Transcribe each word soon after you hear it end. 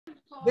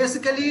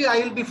Basically, I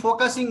will be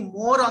focusing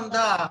more on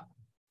the,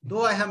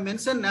 though I have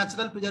mentioned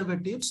natural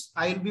preservatives,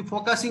 I will be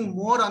focusing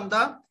more on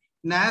the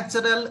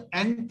natural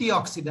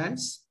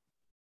antioxidants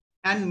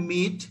and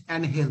meat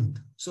and health.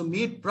 So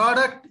meat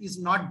product is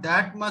not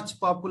that much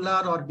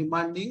popular or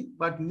demanding,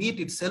 but meat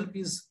itself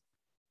is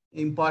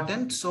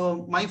important.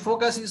 So my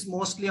focus is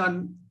mostly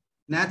on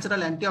natural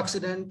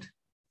antioxidant,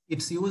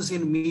 its use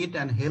in meat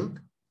and health.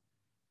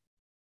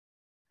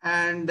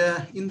 And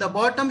in the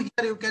bottom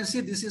here, you can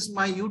see this is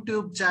my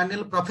YouTube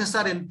channel,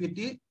 Professor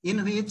LPT,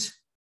 in which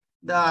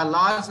the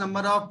large number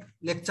of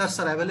lectures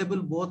are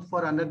available both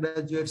for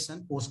undergraduates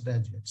and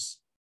postgraduates.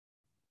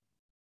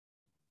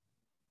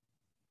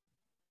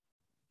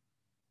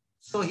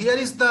 So here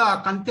is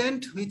the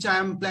content which I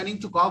am planning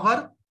to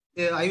cover.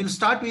 I will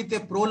start with a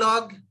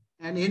prologue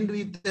and end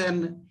with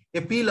an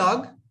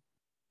epilogue.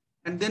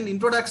 And then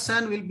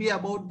introduction will be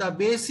about the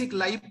basic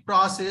life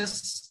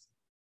process,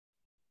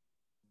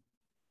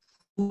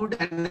 food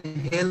and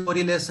health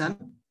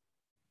correlation,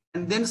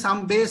 and then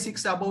some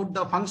basics about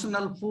the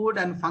functional food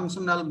and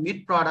functional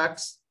meat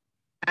products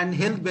and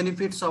health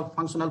benefits of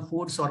functional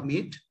foods or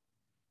meat.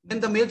 Then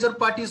the major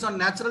part is on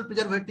natural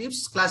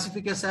preservatives,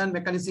 classification,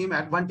 mechanism,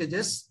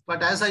 advantages.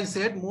 But as I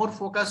said, more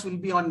focus will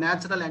be on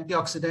natural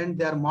antioxidant,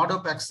 their mode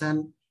of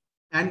action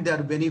and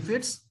their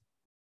benefits.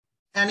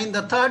 And in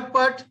the third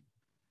part,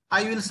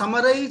 I will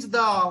summarize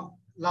the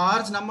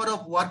large number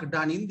of work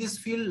done in this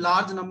field.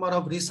 Large number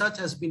of research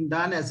has been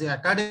done as an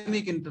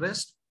academic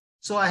interest.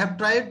 So I have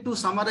tried to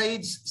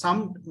summarize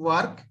some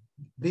work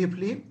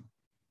briefly.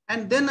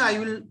 And then I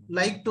will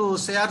like to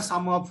share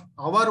some of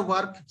our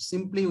work.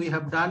 Simply, we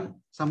have done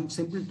some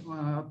simple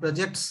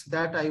projects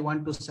that I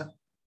want to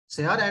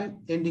share, and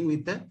ending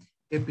with the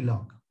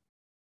epilogue.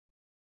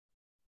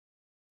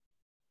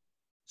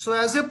 So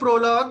as a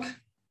prologue,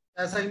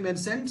 as I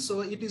mentioned,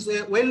 so it is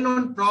a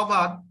well-known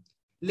proverb,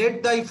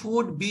 let thy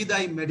food be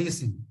thy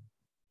medicine.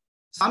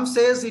 Some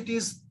says it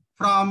is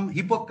from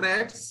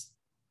Hippocrates,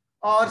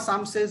 or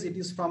some says it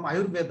is from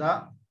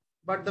Ayurveda,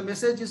 but the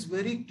message is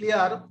very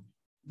clear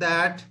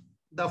that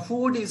the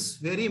food is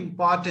very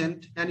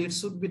important and it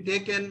should be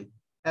taken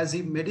as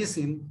a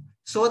medicine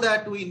so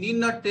that we need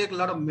not take a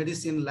lot of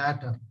medicine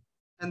later.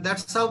 And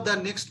that's how the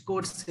next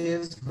quote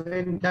says,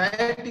 when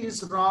diet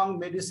is wrong,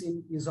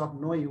 medicine is of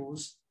no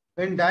use.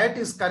 When diet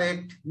is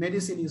correct,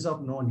 medicine is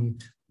of no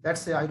need.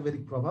 That's the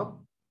Ayurvedic proverb.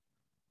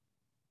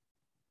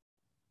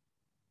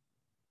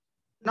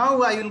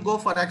 Now I will go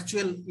for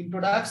actual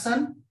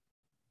introduction.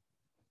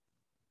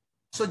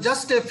 So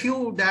just a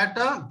few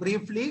data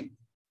briefly,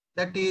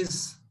 that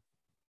is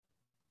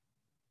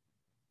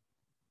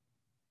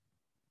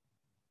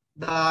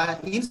the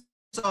incidence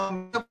of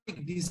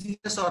metabolic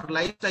diseases or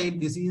lifestyle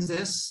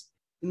diseases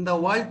in the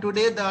world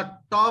today. The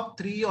top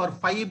 3 or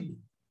 5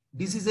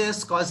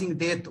 diseases causing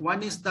death.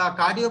 One is the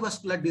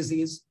cardiovascular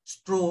disease,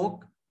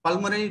 stroke,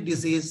 pulmonary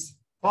disease,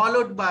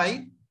 followed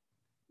by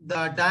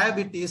the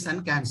diabetes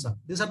and cancer.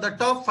 These are the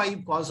top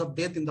 5 causes of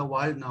death in the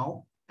world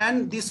now.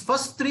 And these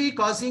first 3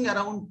 causing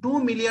around 2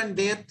 million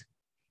deaths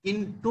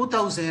in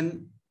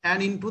 2000,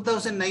 and in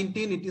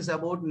 2019 it is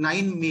about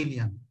 9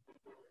 million.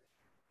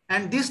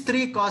 And these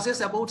 3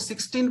 causes about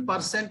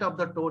 16% of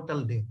the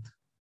total death.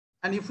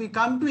 And if we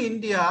come to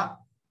India,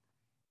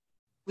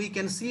 we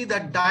can see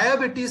that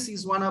diabetes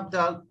is one of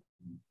the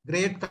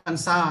great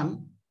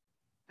concern.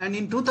 And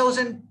in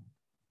 2010,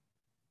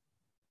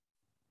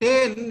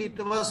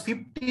 it was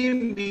 50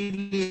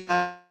 million.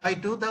 By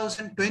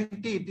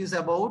 2020, it is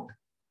about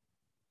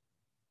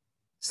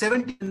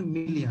 17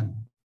 million.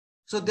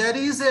 So there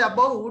is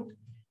about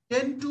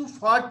 10 to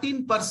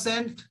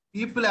 14%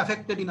 people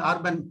affected in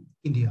urban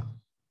India.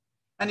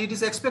 And it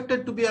is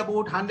expected to be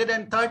about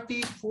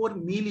 134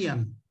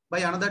 million by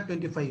another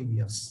 25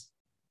 years.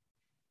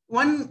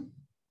 One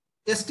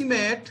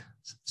estimate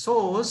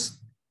shows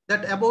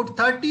that about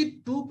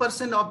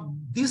 32% of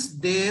this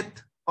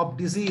death of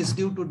disease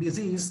due to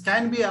disease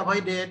can be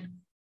avoided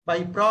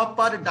by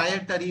proper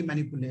dietary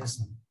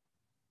manipulation.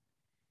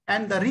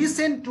 And the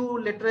recent 2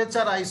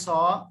 literature I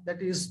saw,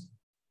 that is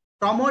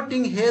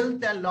promoting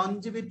health and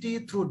longevity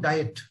through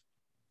diet.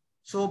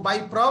 So by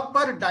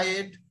proper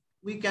diet,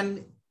 we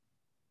can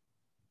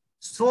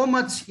so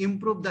much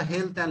improve the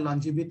health and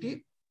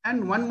longevity.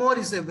 And one more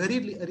is a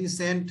very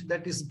recent,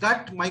 that is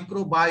gut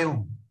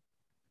microbiome,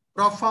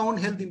 profound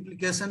health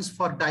implications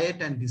for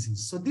diet and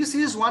disease. So this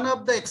is one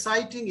of the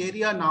exciting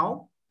area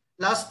now.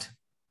 Last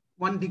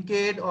 1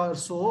 decade or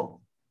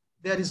so,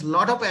 there is a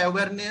lot of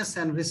awareness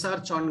and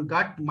research on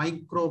gut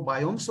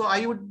microbiome. So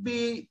I would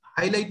be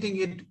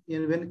highlighting it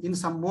in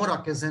some more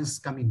occasions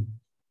coming.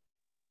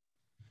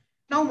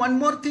 Now, one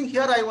more thing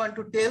here I want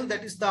to tell,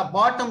 that is the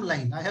bottom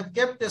line. I have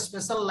kept a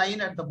special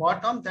line at the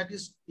bottom, that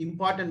is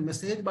important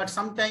message, but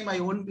sometime I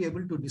won't be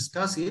able to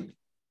discuss it.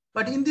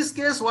 But in this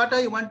case, what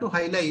I want to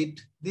highlight,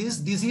 these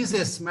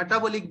diseases,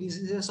 metabolic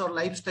diseases or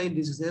lifestyle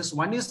diseases,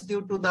 one is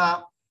due to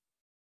the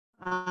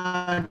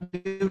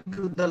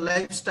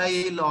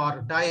lifestyle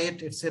or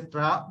diet,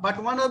 etc.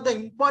 But one of the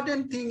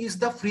important thing is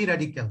the free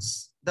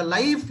radicals. The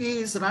life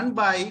is run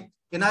by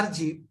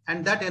energy,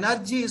 and that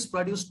energy is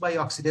produced by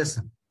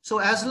oxidation. So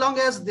as long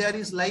as there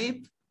is life,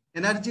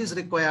 energy is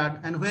required,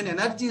 and when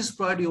energy is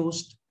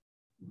produced,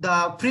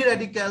 the free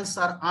radicals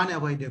are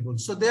unavoidable.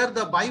 So they are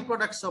the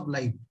byproducts of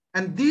life.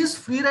 And these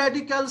free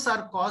radicals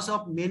are cause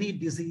of many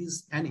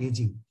disease and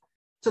aging.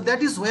 So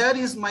that is where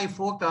is my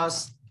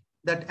focus,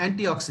 that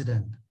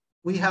antioxidant.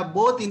 We have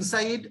both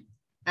inside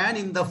and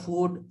in the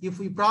food. If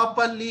we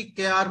properly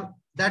care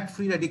that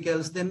free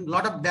radicals, then a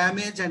lot of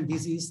damage and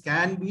disease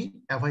can be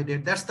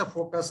avoided. That's the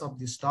focus of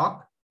this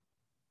talk.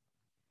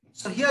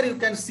 So here you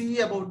can see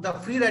about the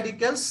free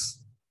radicals.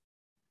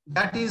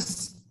 That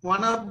is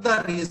one of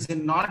the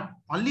reason, not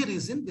only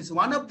reason, this is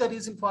one of the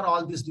reason for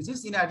all these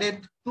diseases, in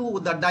added to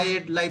the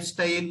diet,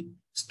 lifestyle,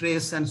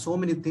 stress, and so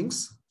many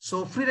things.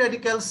 So free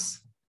radicals,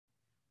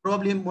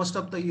 probably most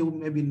of you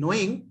may be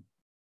knowing,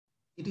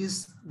 it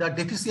is the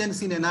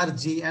deficiency in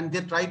energy, and they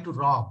try to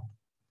rob,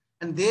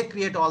 and they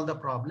create all the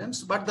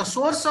problems. But the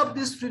source of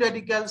these free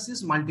radicals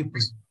is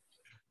multiple,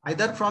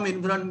 either from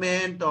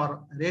environment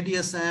or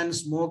radiation,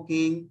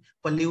 smoking,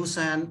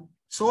 pollution,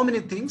 so many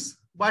things.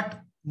 But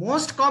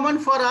most common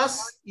for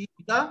us is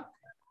the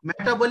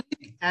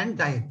metabolic and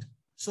diet.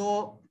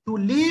 So to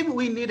live,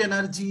 we need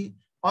energy.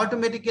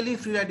 Automatically,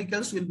 free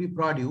radicals will be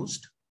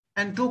produced.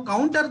 And to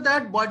counter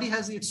that, body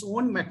has its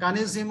own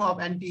mechanism of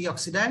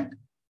antioxidant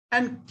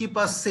and keep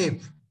us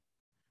safe.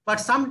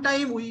 But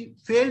sometimes we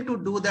fail to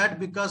do that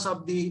because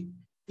of the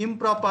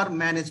improper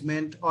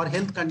management or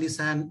health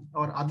condition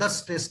or other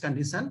stress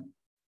condition.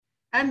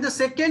 And the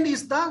second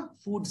is the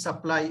food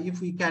supply,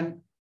 if we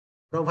can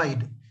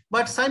provide.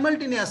 But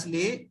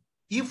simultaneously,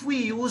 if we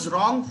use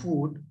wrong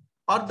food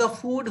or the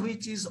food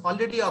which is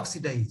already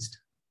oxidized,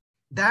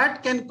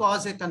 that can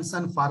cause a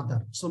concern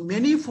further. So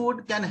many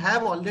food can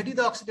have already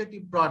the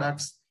oxidative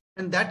products,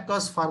 and that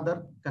cause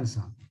further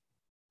concern.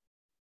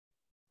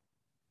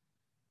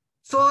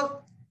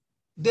 So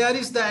there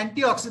is the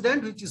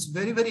antioxidant, which is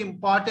very, very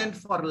important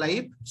for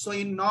life. So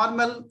in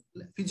normal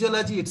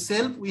physiology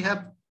itself, we have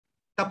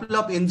a couple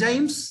of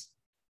enzymes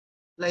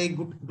like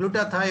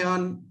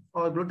glutathione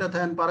or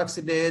glutathione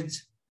peroxidase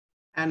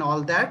and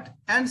all that.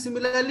 And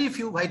similarly,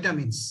 few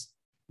vitamins.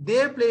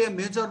 They play a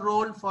major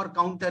role for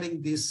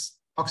countering this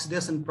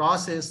oxidation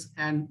process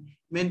and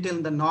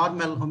maintain the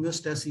normal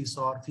homeostasis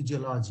or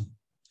physiology.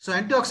 So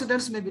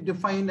antioxidants may be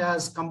defined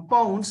as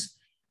compounds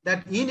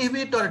that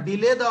inhibit or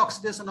delay the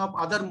oxidation of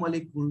other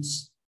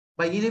molecules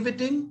by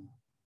inhibiting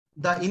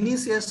the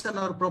initiation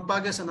or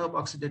propagation of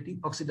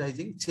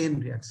oxidizing chain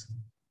reaction.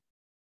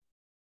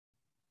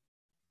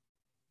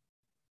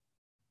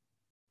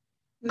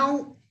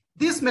 Now,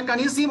 this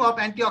mechanism of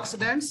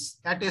antioxidants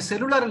at a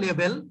cellular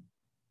level,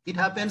 it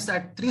happens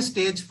at 3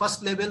 stages: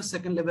 first level,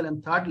 second level,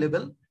 and third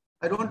level.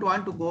 I don't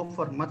want to go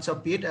for much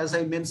of it. As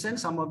I mentioned,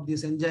 some of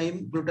these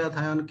enzymes,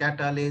 glutathione,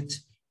 catalase,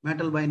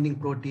 metal binding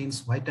proteins,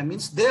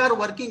 vitamins, they are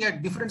working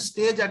at different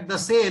stage at the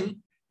cell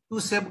to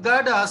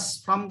safeguard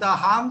us from the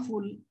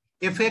harmful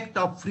effect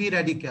of free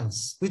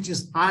radicals, which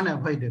is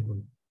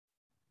unavoidable.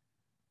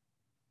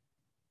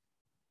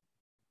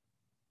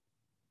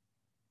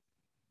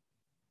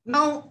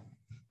 Now,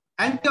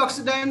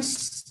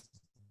 antioxidants.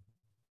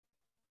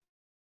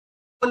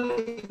 So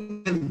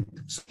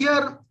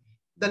here,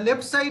 the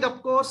left side,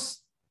 of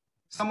course,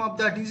 some of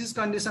the disease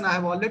condition I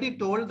have already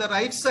told. The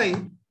right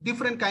side,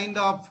 different kind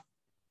of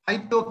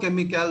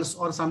phytochemicals,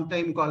 or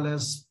sometimes called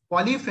as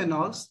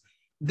polyphenols.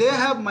 They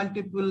have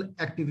multiple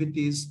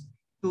activities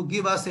to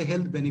give us a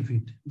health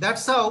benefit.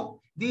 That's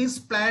how these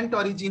plant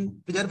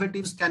origin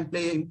preservatives can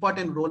play an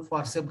important role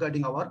for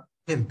safeguarding our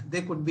health.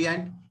 They could be,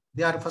 and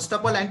they are first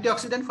of all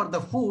antioxidant for the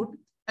food,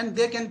 and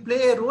they can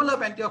play a role of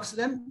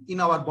antioxidant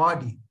in our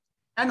body.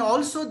 And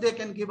also they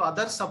can give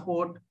other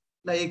support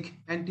like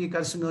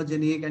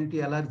anti-carcinogenic,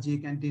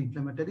 anti-allergic,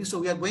 anti-inflammatory. So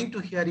we are going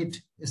to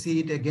see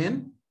it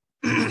again.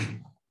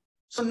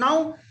 So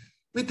now,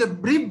 with a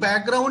brief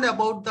background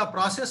about the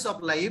process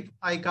of life,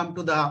 I come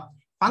to the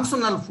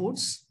functional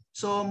foods.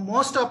 So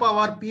most of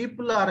our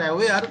people are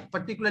aware,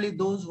 particularly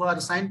those who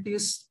are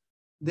scientists,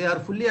 they are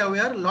fully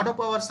aware. A lot of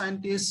our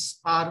scientists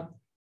are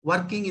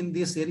working in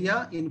this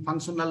area in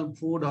functional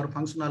food or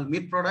functional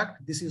meat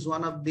product. This is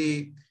one of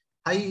the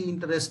high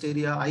interest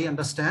area, I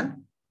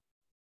understand.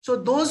 So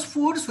those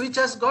foods which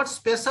has got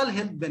special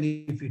health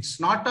benefits,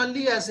 not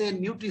only as a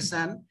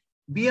nutrition,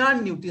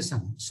 beyond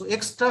nutrition. So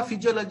extra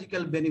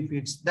physiological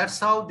benefits, that's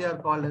how they are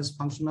called as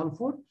functional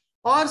food.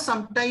 Or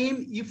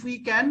sometime if we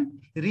can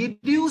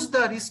reduce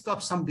the risk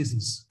of some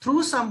disease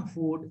through some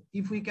food,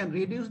 if we can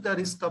reduce the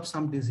risk of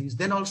some disease,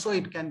 then also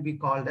it can be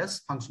called as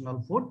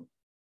functional food.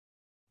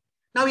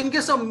 Now in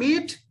case of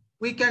meat,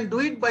 we can do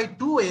it by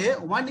 2 ways.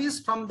 One is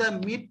from the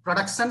meat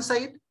production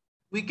side.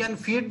 We can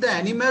feed the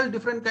animal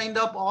different kind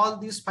of all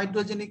these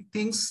phytogenic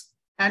things,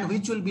 and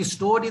which will be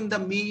stored in the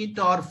meat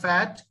or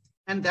fat,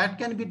 and that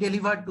can be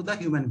delivered to the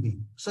human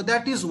being. So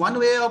that is one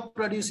way of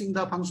producing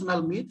the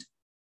functional meat.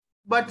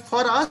 But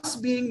for us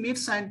being meat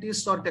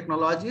scientists or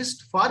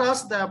technologists, for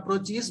us the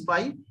approach is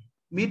by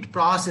meat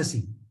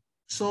processing.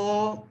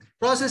 So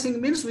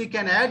processing means we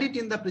can add it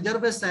in the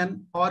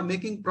preservation or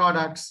making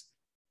products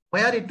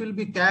where it will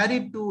be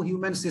carried to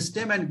human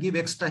system and give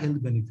extra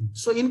health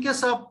benefits. So in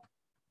case of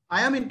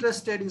I am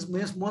interested is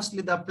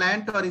mostly the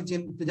plant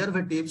origin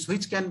preservatives,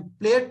 which can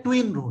play a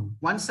twin role.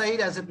 One side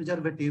as a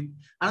preservative,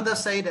 another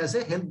side as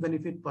a health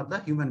benefit for the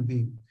human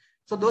being.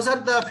 So those are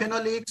the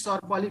phenolics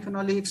or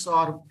polyphenolics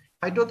or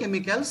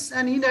phytochemicals.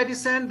 And in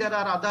addition, there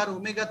are other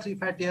omega-3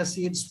 fatty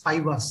acids,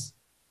 fibers.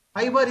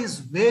 Fiber is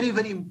very,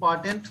 very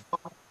important for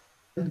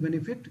health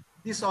benefit.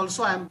 This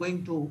also I am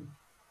going to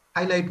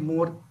highlight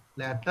more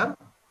later.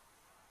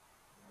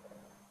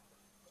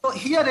 So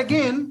here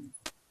again,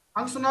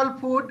 functional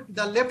food,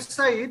 the left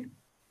side,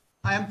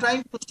 I am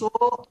trying to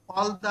show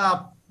all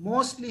the,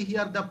 mostly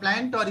here the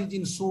plant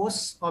origin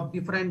source of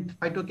different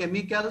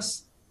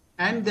phytochemicals,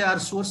 and their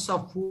source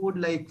of food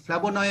like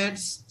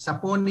flavonoids,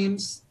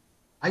 saponins,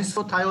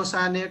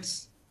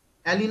 isothiocyanates,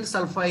 allyl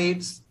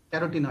sulfides,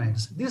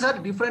 carotenoids. These are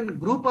different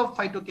group of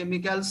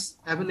phytochemicals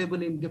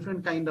available in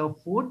different kind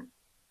of food,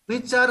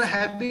 which are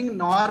having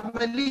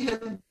normally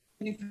health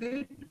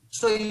benefit.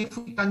 So if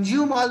we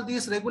consume all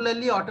these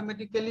regularly,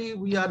 automatically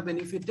we are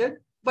benefited.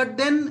 But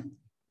then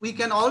we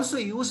can also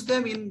use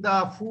them in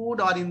the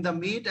food or in the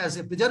meat as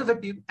a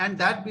preservative, and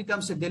that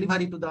becomes a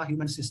delivery to the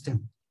human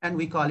system, and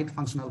we call it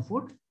functional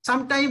food.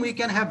 Sometimes we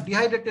can have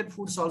dehydrated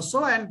foods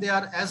also, and they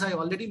are, as I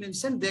already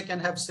mentioned, they can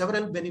have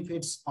several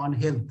benefits on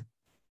health,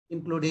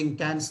 including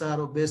cancer,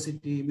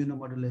 obesity,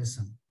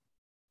 immunomodulation.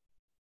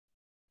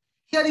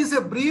 Here is a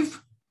brief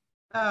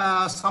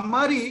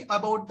summary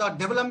about the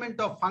development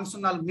of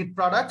functional meat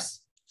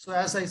products. So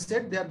as I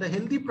said, they are the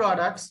healthy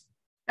products,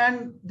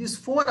 and these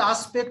four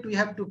aspects we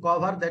have to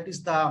cover, that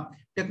is the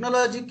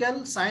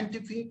technological,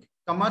 scientific,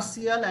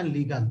 commercial, and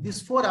legal.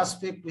 These four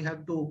aspects we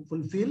have to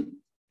fulfill,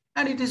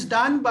 and it is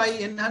done by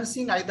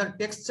enhancing either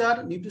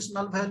texture,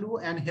 nutritional value,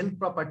 and health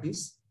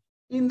properties.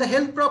 In the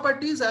health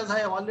properties, as I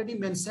have already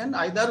mentioned,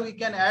 either we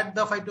can add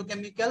the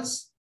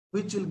phytochemicals,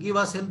 which will give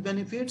us health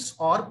benefits,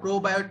 or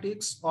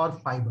probiotics or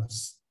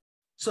fibers.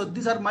 So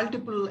these are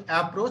multiple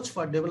approach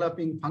for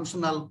developing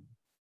functional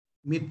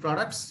meat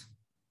products.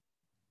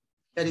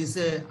 There is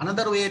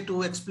another way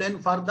to explain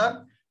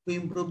further to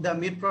improve the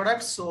meat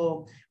products.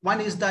 So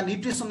one is the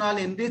nutritional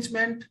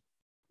enrichment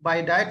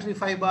by dietary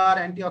fiber,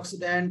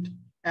 antioxidant,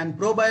 and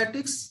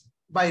probiotics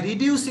by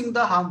reducing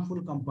the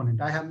harmful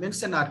component. I have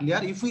mentioned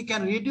earlier, if we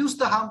can reduce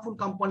the harmful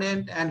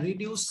component and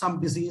reduce some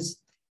disease,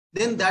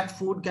 then that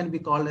food can be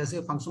called as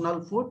a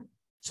functional food.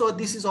 So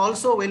this is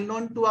also well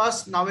known to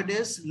us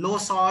nowadays: low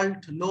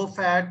salt, low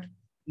fat,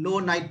 low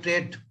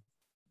nitrate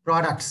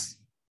products,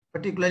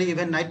 particularly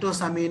even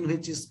nitrosamine,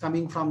 which is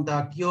coming from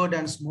the cured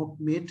and smoked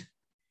meat.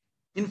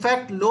 In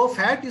fact, low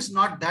fat is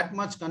not that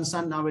much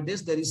concern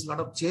nowadays. There is a lot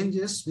of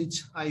changes,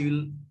 which I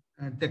will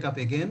take up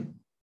again.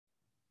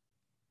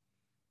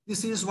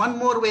 This is one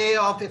more way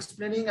of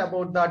explaining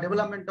about the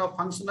development of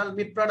functional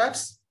meat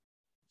products.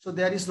 So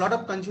there is a lot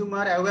of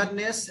consumer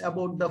awareness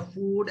about the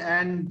food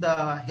and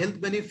the health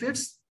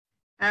benefits.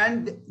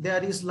 And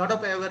there is a lot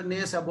of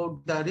awareness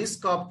about the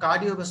risk of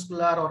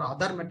cardiovascular or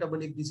other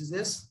metabolic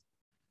diseases.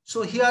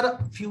 So here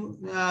a few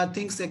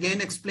things again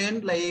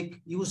explained,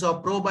 like use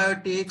of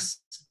probiotics,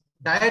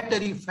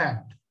 dietary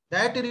fat.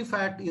 Dietary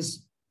fat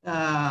is,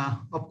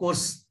 of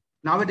course,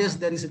 nowadays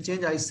there is a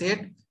change. I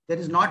said there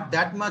is not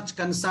that much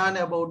concern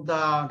about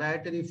the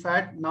dietary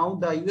fat. Now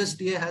the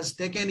USDA has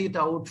taken it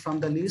out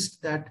from the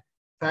list that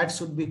fat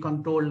should be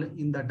controlled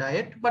in the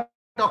diet. But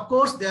of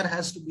course, there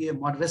has to be a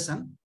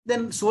moderation.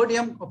 Then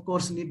sodium, of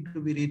course, need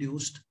to be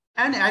reduced,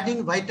 and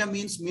adding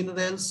vitamins,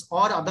 minerals,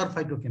 or other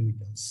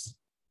phytochemicals.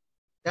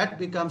 That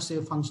becomes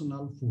a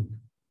functional food.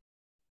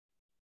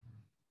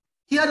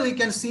 Here we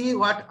can see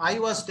what I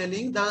was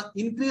telling, the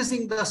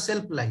increasing the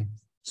shelf life.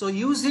 So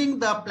using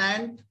the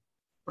plant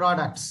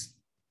products,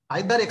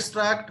 either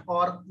extract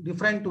or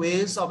different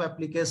ways of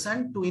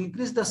application to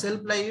increase the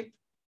shelf life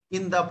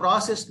in the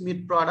processed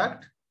meat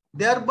product,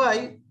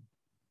 thereby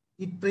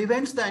it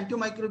prevents the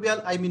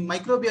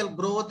microbial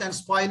growth and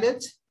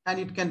spoilage, and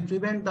it can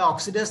prevent the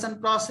oxidation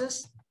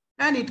process,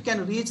 and it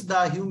can reach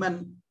the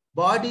human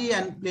body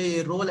and play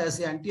a role as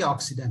an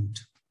antioxidant.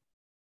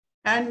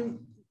 And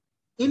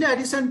in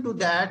addition to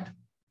that,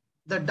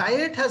 the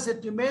diet has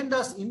a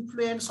tremendous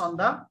influence on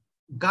the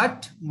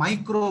gut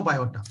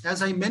microbiota.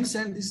 As I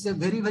mentioned, this is a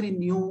very, very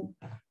new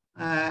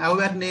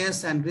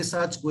awareness and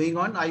research going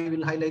on. I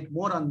will highlight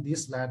more on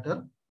this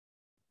later.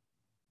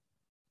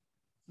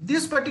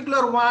 This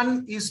particular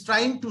one is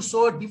trying to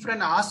show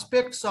different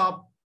aspects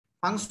of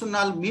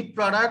functional meat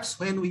products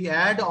when we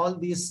add all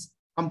these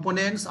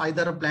components,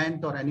 either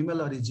plant or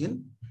animal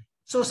origin.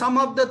 So some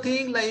of the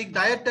things like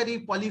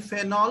dietary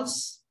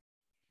polyphenols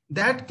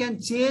that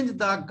can change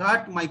the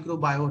gut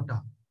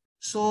microbiota.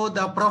 So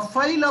the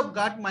profile of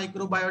gut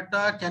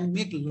microbiota can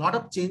make a lot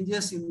of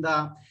changes in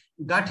the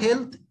gut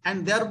health,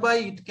 and thereby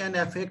it can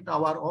affect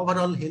our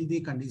overall healthy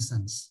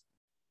conditions.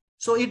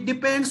 So it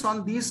depends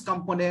on these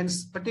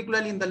components,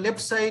 particularly in the left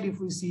side.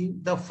 If we see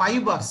the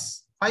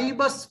fibers,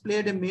 fibers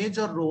played a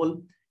major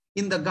role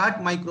in the gut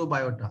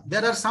microbiota.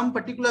 There are some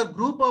particular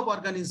group of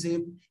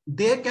organisms,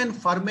 they can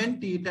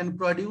ferment it and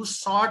produce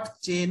short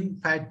chain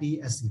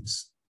fatty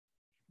acids.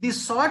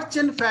 This short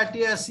chain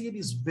fatty acid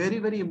is very,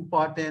 very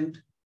important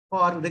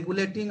for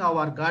regulating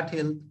our gut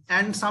health.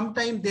 And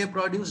sometimes they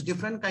produce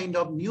different kind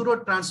of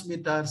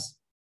neurotransmitters,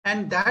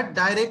 and that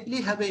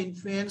directly have an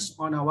influence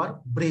on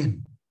our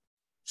brain.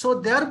 So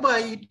thereby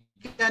it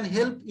can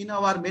help in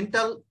our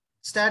mental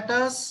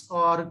status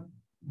or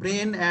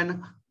brain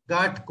and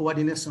gut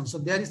coordination. So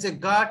there is a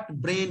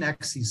gut-brain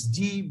axis,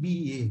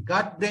 GBA,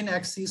 gut-brain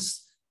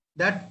axis.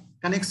 That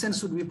connection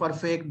should be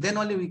perfect. Then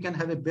only we can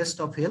have a best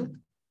of health.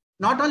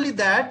 Not only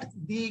that,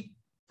 the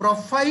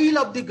profile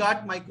of the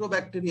gut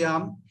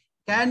microbacterium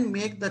can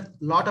make the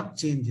lot of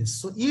changes.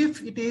 So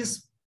if it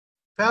is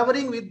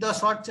favoring with the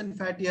short chain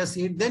fatty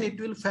acid, then it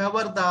will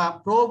favor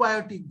the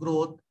probiotic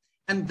growth,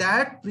 and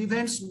that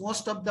prevents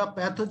most of the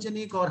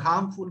pathogenic or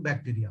harmful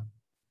bacteria.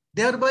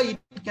 Thereby,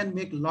 it can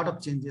make a lot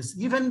of changes.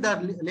 Even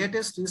the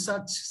latest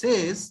research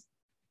says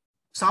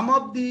some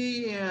of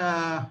the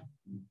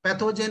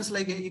pathogens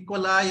like E.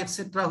 coli,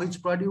 etc.,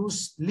 which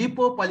produce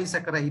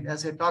lipopolysaccharide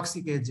as a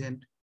toxic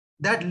agent,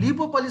 that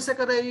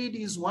lipopolysaccharide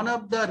is one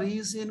of the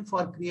reasons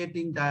for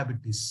creating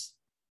diabetes.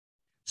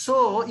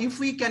 So if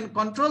we can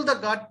control the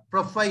gut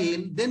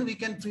profile, then we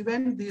can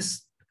prevent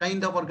this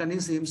kind of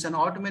organisms, and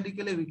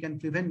automatically we can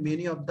prevent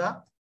many of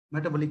the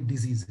metabolic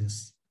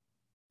diseases.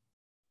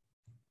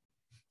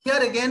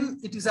 Here again,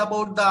 it is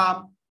about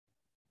the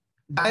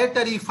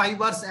dietary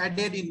fibers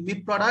added in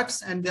meat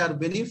products and their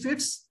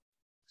benefits.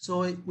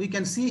 So we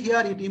can see here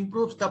it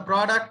improves the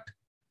product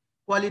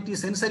quality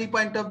sensory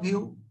point of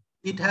view.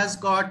 It has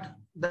got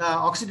the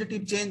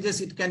oxidative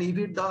changes. It can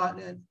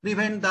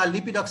prevent the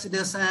lipid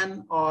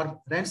oxidation or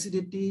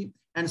rancidity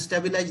and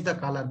stabilize the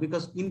color,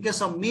 because in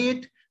case of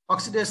meat,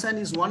 oxidation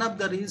is one of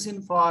the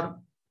reasons for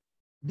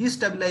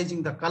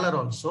destabilizing the color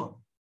also.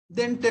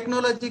 Then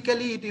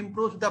technologically, it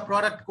improves the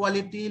product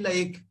quality,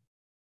 like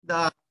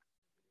the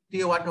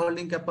water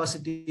holding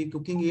capacity,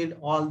 cooking yield,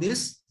 all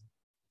this,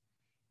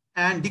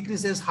 and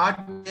decreases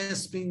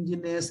hardness,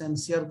 springiness, and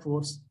shear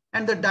force.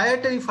 And the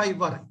dietary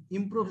fiber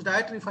improves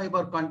dietary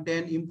fiber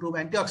content, improve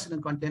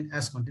antioxidant content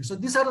as content. So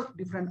these are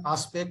different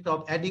aspects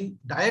of adding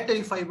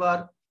dietary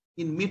fiber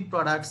in meat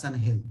products and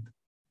health.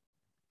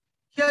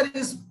 Here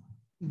is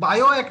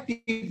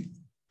bioactive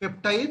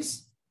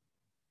peptides.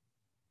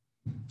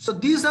 So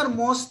these are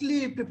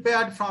mostly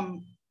prepared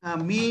from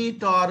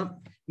meat or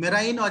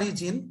marine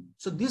origin.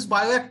 So these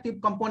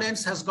bioactive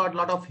components has got a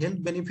lot of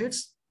health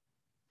benefits,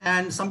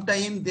 and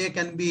sometimes they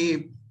can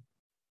be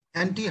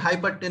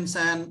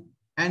anti-hypertension,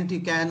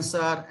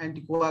 anti-cancer,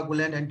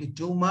 anticoagulant,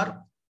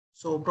 anti-tumor.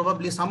 So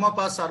probably some of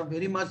us are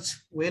very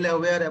much well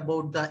aware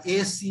about the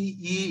ACE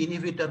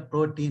inhibitor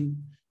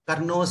protein,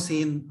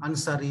 carnosine,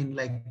 ansarin,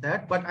 like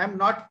that. But I'm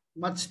not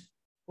much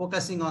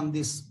focusing on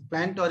this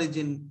plant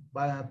origin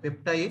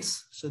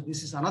peptides. So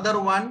this is another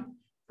one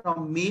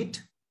from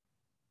meat.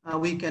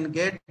 We can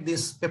get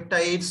these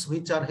peptides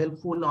which are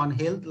helpful on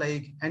health,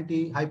 like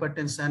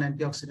anti-hypertension,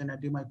 antioxidant,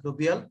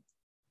 antimicrobial.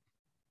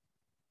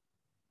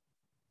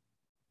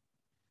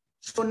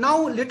 So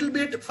now little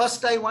bit,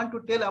 first I want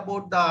to tell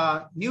about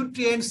the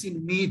nutrients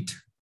in meat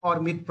or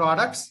meat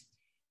products.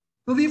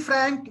 To be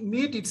frank,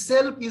 meat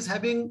itself is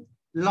having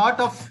lot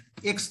of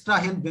extra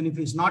health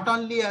benefits, not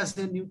only as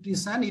a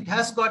nutrition, it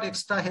has got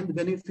extra health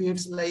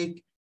benefits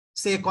like,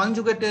 say,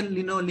 conjugated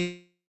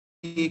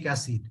linoleic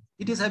acid.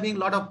 It is having a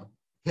lot of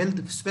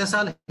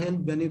special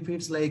health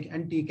benefits like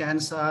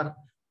anti-cancer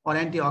or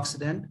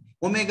antioxidant.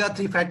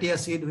 Omega-3 fatty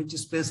acid, which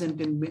is present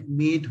in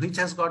meat, which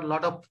has got a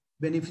lot of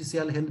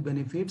beneficial health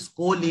benefits.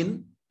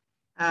 Choline,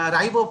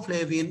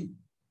 riboflavin,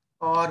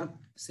 or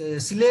say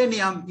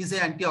selenium is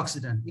an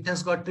antioxidant. It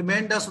has got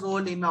tremendous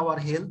role in our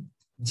health.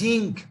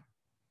 Zinc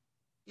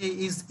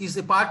is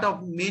a part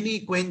of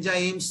many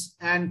coenzymes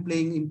and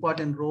playing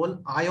important role.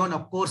 Iron,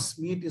 of course,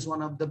 meat is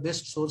one of the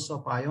best source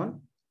of iron,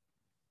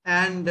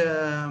 and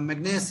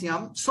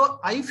magnesium. So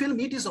I feel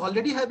meat is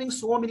already having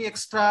so many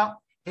extra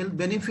health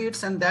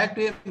benefits, and that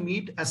way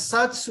meat as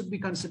such should be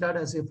considered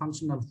as a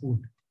functional food.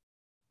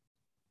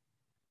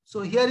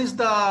 So here is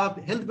the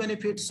health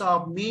benefits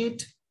of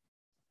meat.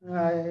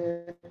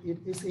 It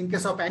is in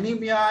case of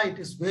anemia, it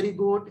is very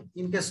good.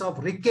 In case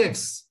of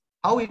rickets,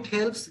 how it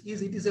helps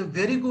is it is a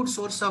very good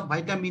source of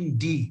vitamin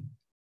D.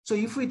 So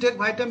if we take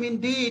vitamin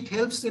D, it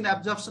helps in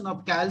absorption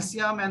of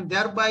calcium, and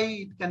thereby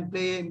it can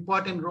play an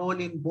important role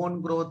in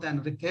bone growth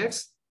and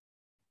rickets.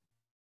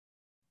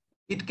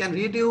 It can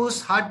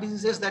reduce heart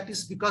diseases, that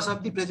is because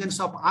of the presence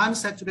of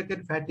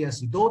unsaturated fatty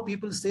acid. Though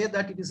people say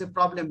that it is a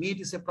problem, meat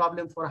is a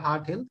problem for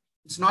heart health,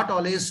 it's not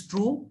always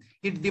true.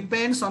 It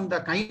depends on the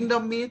kind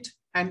of meat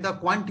and the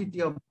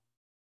quantity of.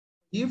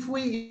 If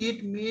we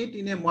eat meat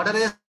in a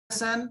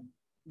moderation,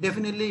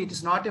 definitely it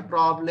is not a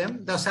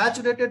problem. The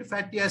saturated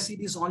fatty acid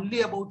is only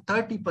about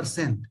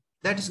 30%.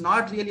 That is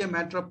not really a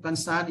matter of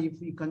concern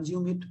if we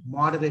consume it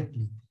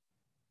moderately.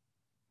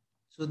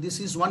 So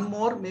this is one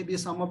more, maybe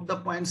some of the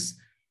points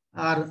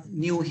are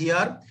new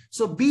here.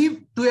 So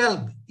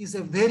B12 is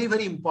a very,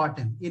 very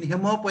important in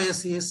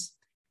hemopoiesis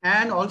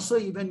and also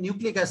even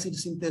nucleic acid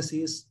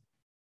synthesis.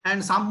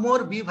 And some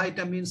more B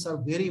vitamins are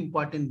very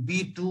important,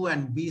 B2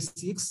 and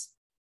B6.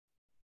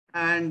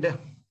 And of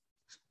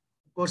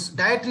course,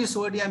 dietary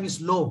sodium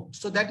is low.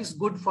 So that is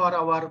good for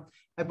our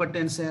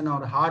hypertension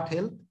or heart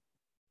health.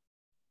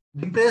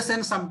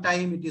 Depression,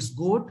 sometimes it is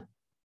good.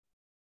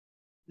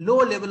 Low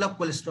level of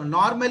cholesterol.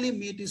 Normally,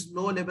 meat is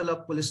low level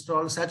of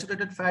cholesterol.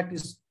 Saturated fat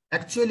is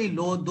actually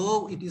low,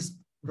 though it is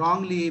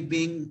wrongly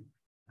being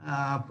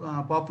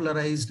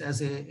popularized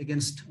as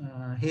against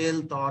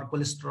health or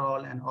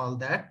cholesterol and all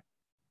that.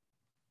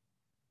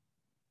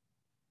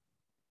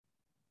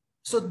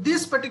 So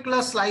this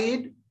particular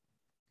slide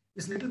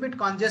is a little bit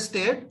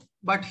congested,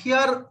 but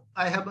here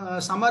I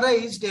have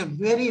summarized a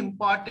very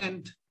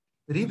important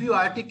review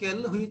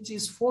article which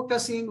is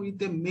focusing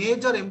with a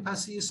major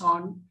emphasis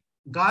on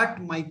gut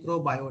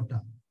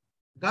microbiota.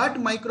 Gut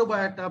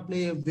microbiota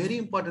play a very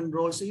important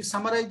role. So it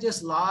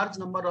summarizes large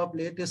number of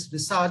latest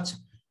research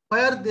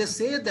where they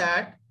say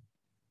that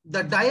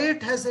the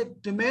diet has a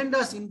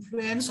tremendous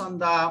influence on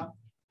the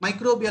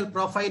microbial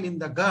profile in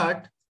the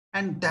gut,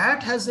 and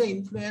that has an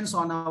influence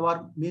on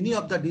our many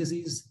of the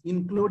disease,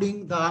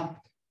 including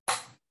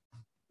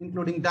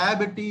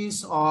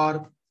diabetes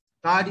or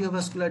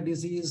cardiovascular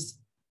disease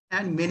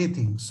and many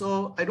things.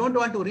 So I don't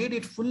want to read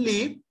it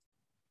fully.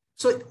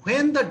 So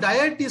when the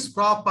diet is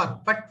proper,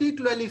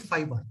 particularly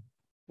fiber,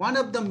 one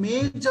of the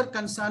major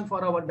concern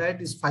for our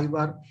diet is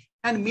fiber,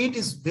 and meat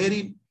is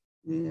very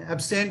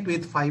absent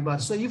with fiber.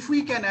 So if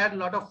we can add a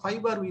lot of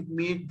fiber with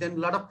meat, then a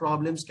lot of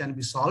problems can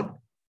be solved.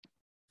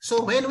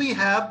 So when we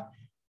have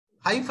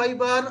high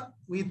fiber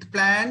with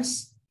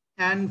plants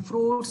and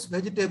fruits,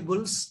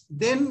 vegetables,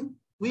 then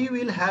we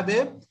will have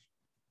a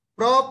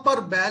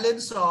proper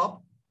balance of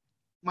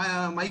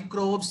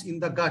microbes in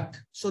the gut.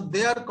 So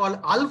they are called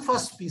alpha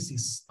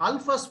species.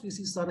 Alpha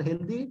species are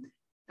healthy,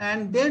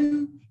 and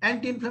then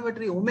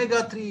anti-inflammatory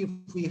omega-3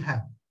 if we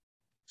have.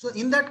 So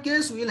in that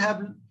case, we'll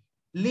have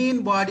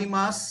lean body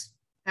mass,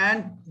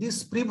 and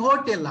this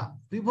Prevotella.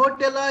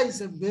 Prevotella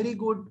is a very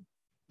good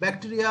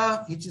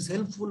bacteria which is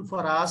helpful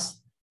for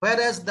us,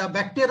 whereas the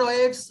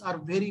bacteroids are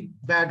very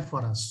bad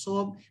for us.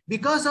 So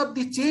because of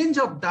the change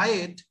of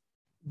diet,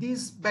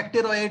 these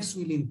bacteroids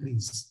will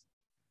increase.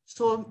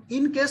 So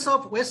in case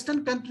of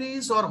Western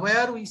countries, or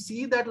where we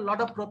see that a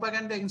lot of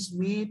propaganda against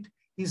meat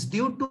is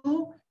due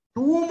to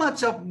too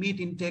much of meat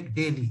intake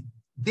daily,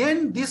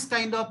 then this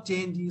kind of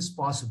change is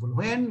possible.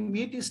 When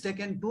meat is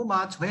taken too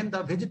much, when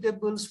the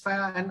vegetables,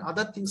 fat and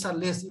other things are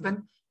less,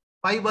 even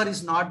fiber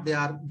is not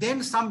there,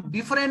 then some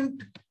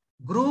different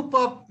group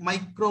of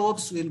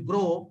microbes will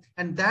grow,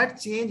 and that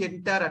change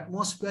entire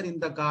atmosphere in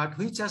the gut,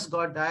 which has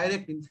got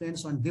direct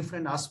influence on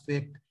different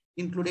aspects,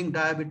 including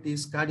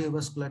diabetes,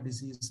 cardiovascular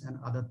disease, and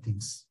other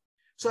things.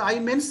 So I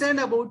mentioned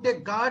about a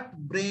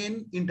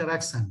gut-brain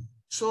interaction.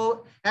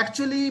 So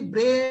actually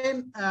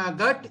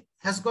gut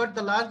has got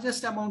the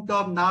largest amount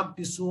of nerve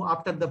tissue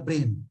after the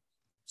brain.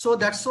 So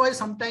that's why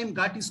sometimes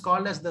gut is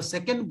called as the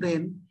second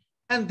brain.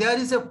 And there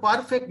is a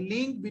perfect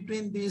link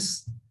between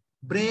this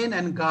brain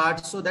and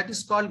gut. So that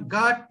is called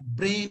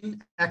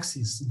gut-brain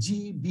axis,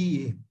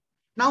 GBA.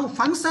 Now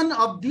function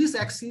of this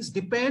axis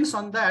depends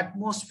on the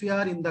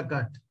atmosphere in the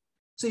gut.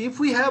 So if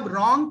we have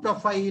wrong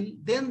profile,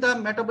 then the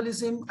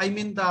metabolism,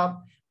 the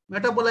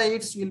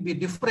metabolites will be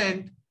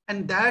different,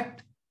 and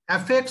that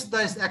affects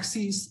the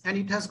axis, and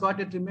it has got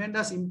a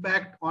tremendous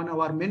impact on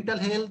our mental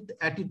health,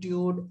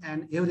 attitude,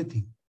 and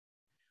everything.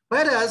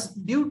 Whereas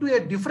due to a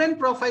different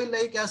profile,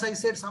 like as I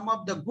said, some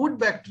of the good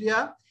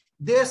bacteria,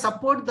 they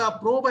support the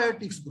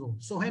probiotics growth.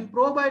 So when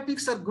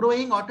probiotics are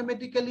growing,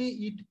 automatically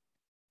it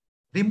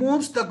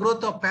removes the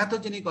growth of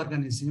pathogenic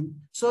organism.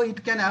 So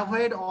it can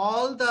avoid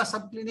all the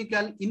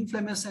subclinical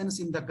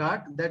inflammations in the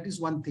gut. That is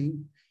one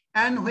thing.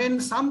 And when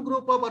some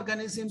group of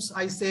organisms,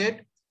 I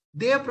said,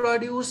 they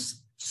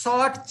produce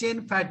short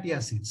chain fatty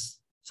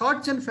acids.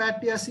 Short chain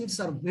fatty acids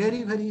are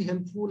very, very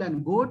helpful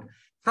and good.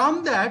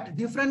 From that,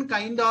 different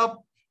kind of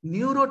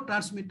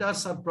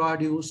neurotransmitters are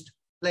produced,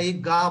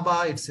 like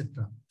GABA,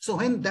 etc. So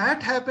when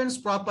that happens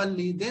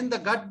properly, then the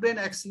gut-brain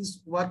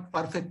axis work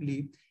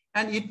perfectly,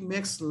 and it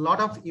makes a lot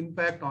of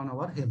impact on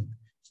our health.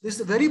 So this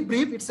is very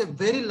brief. It's a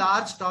very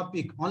large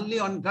topic only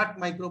on gut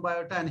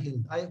microbiota and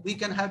health. We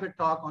can have a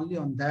talk only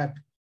on that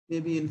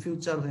maybe in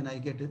future when I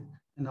get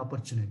an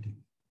opportunity.